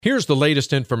Here's the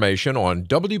latest information on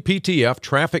WPTF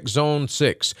Traffic Zone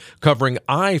 6, covering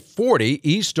I-40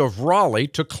 east of Raleigh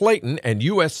to Clayton and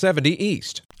US 70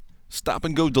 east. Stop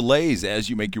and go delays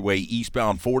as you make your way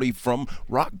eastbound 40 from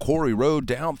Rock Quarry Road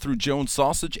down through Jones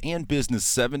Sausage and Business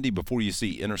 70 before you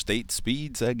see interstate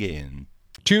speeds again.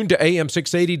 Tune to AM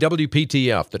 680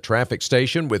 WPTF, the traffic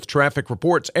station, with traffic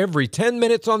reports every 10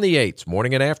 minutes on the 8s,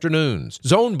 morning and afternoons.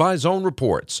 Zone-by-zone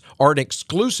reports are an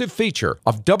exclusive feature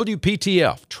of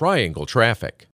WPTF Triangle Traffic.